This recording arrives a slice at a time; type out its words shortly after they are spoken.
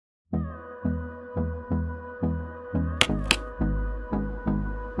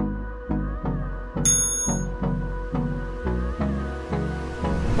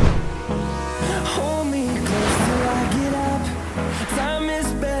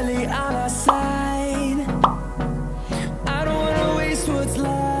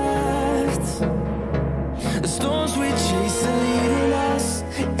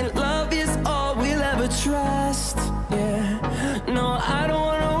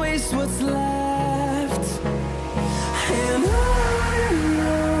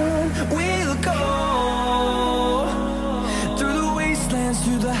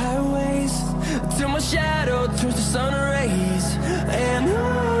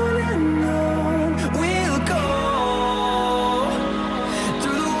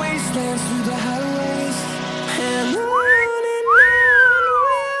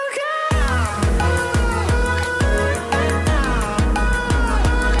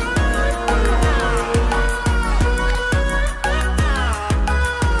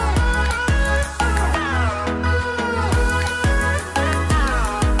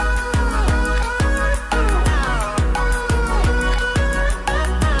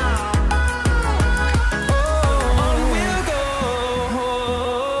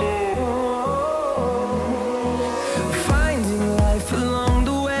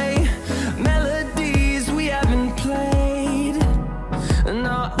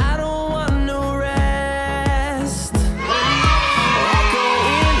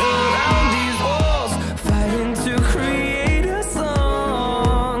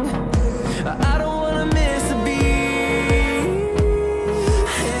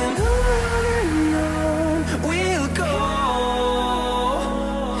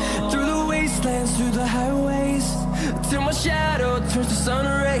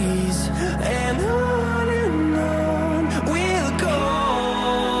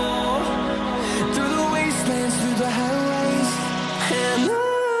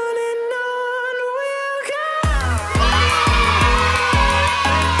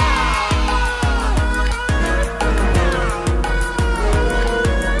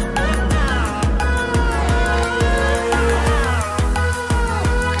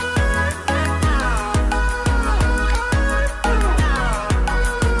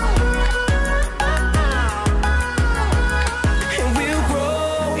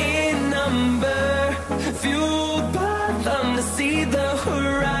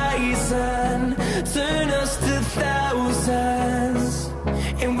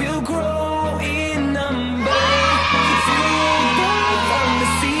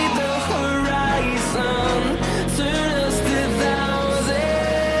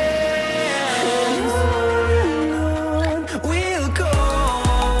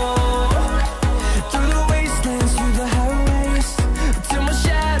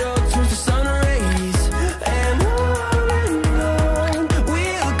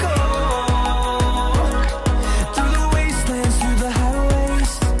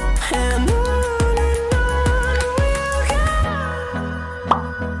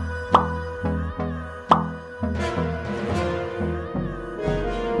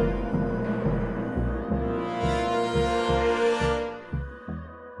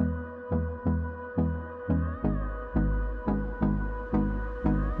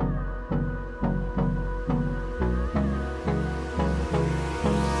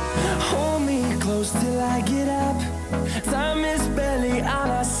I get up. Time is barely on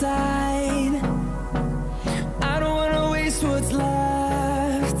our side. I don't wanna waste what's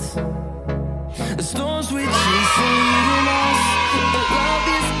left. The storms we chase are leading us, but love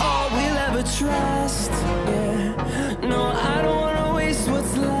is all we'll ever trust. Yeah, no, I don't wanna waste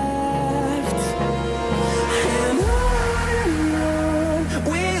what's left. And on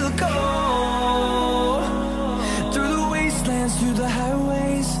we'll go, through the wastelands, through the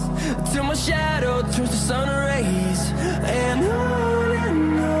highways, till my shadow turns to sun rays. And on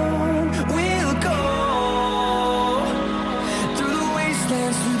we'll go, through the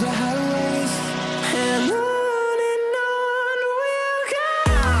wastelands, through the highways.